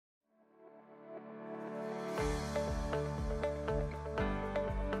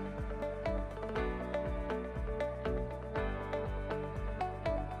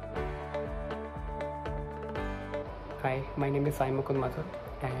Hi, my name is Sai Mukund Mathur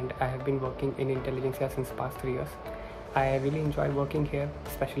and I have been working in Intelegencia since past 3 years. I really enjoy working here,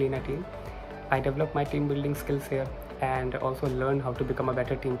 especially in a team. I developed my team building skills here and also learned how to become a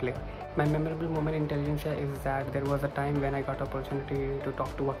better team player. My memorable moment in Intelegencia is that there was a time when I got opportunity to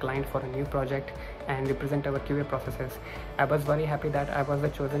talk to a client for a new project and represent our QA processes. I was very happy that I was the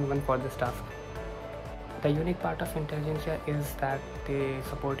chosen one for this task. The unique part of Intelegencia is that they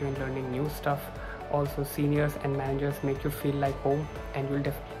support you in learning new stuff. Also, seniors and managers make you feel like home, and you'll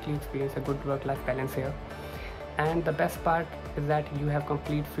definitely experience a good work-life balance here. And the best part is that you have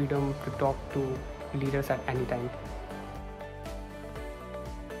complete freedom to talk to leaders at any time.